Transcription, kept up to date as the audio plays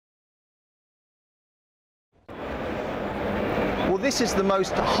this is the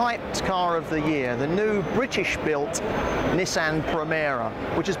most hyped car of the year, the new British-built Nissan Primera,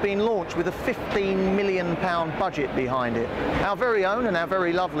 which has been launched with a £15 million budget behind it. Our very own and our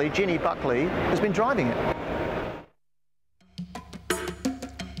very lovely Ginny Buckley has been driving it.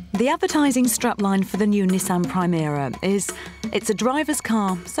 The advertising strapline for the new Nissan Primera is, "It's a driver's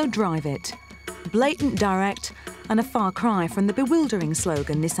car, so drive it." Blatant, direct, and a far cry from the bewildering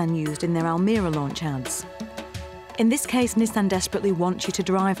slogan Nissan used in their Almira launch ads. In this case, Nissan desperately wants you to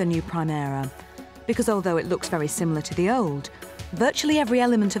drive the new Primera, because although it looks very similar to the old, virtually every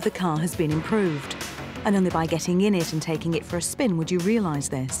element of the car has been improved, and only by getting in it and taking it for a spin would you realise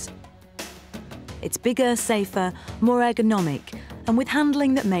this. It's bigger, safer, more ergonomic, and with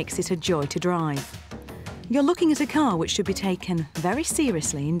handling that makes it a joy to drive. You're looking at a car which should be taken very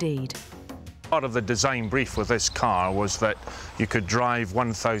seriously indeed. Part of the design brief with this car was that you could drive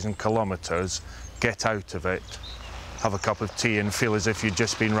 1,000 kilometres, get out of it, have a cup of tea and feel as if you'd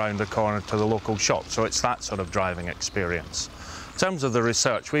just been round the corner to the local shop. So it's that sort of driving experience. In terms of the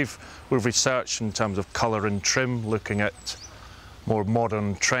research, we've researched in terms of colour and trim, looking at more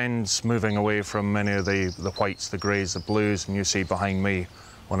modern trends, moving away from many of the whites, the greys, the blues, and you see behind me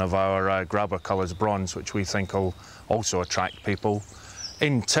one of our grabber colours, bronze, which we think will also attract people.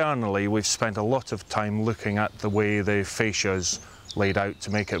 Internally, we've spent a lot of time looking at the way the fascia's laid out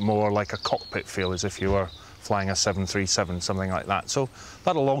to make it more like a cockpit feel, as if you were flying a 737, something like that. So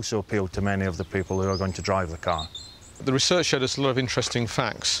that'll also appeal to many of the people who are going to drive the car. The research showed us a lot of interesting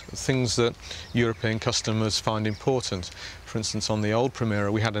facts, things that European customers find important. For instance, on the old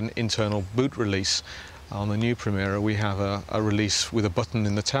Primera, we had an internal boot release. On the new Primera, we have a release with a button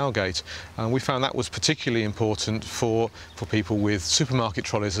in the tailgate. And we found that was particularly important for people with supermarket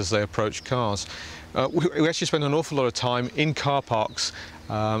trolleys as they approach cars. We actually spent an awful lot of time in car parks,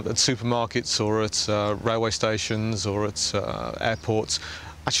 at supermarkets or at railway stations or at airports,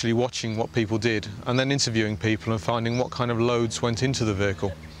 actually watching what people did and then interviewing people and finding what kind of loads went into the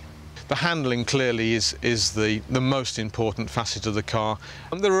vehicle. The handling clearly is the most important facet of the car.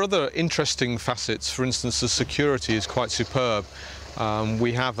 And there are other interesting facets. For instance, the security is quite superb.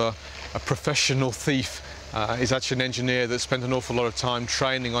 We have a professional thief. He's actually an engineer that spent an awful lot of time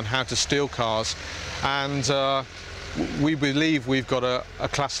training on how to steal cars. And we believe we've got a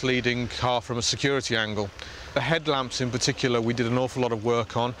class-leading car from a security angle. The headlamps in particular, we did an awful lot of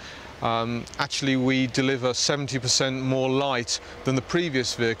work on. Actually, we deliver 70% more light than the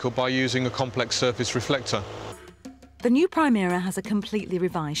previous vehicle by using a complex surface reflector. The new Primera has a completely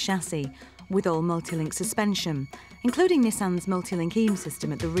revised chassis, with all multi-link suspension, including Nissan's multi-link EAM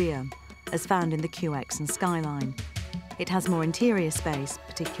system at the rear, as found in the QX and Skyline. It has more interior space,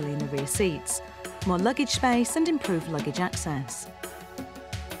 particularly in the rear seats, more luggage space and improved luggage access.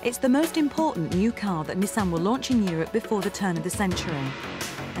 It's the most important new car that Nissan will launch in Europe before the turn of the century,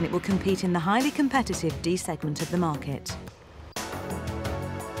 and it will compete in the highly competitive D segment of the market.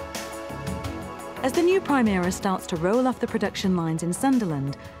 As the new Primera starts to roll off the production lines in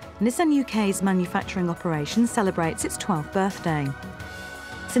Sunderland, Nissan UK's manufacturing operation celebrates its 12th birthday.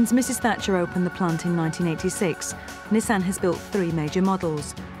 Since Mrs. Thatcher opened the plant in 1986, Nissan has built 3 major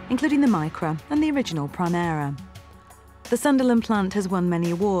models, including the Micra and the original Primera. The Sunderland plant has won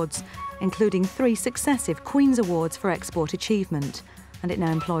many awards, including 3 successive Queen's Awards for export achievement, and it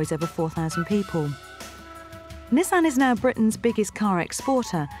now employs over 4,000 people. Nissan is now Britain's biggest car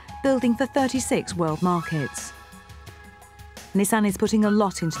exporter, building for 36 world markets. Nissan is putting a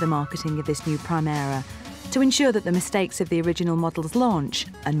lot into the marketing of this new Primera to ensure that the mistakes of the original model's launch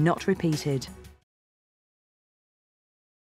are not repeated.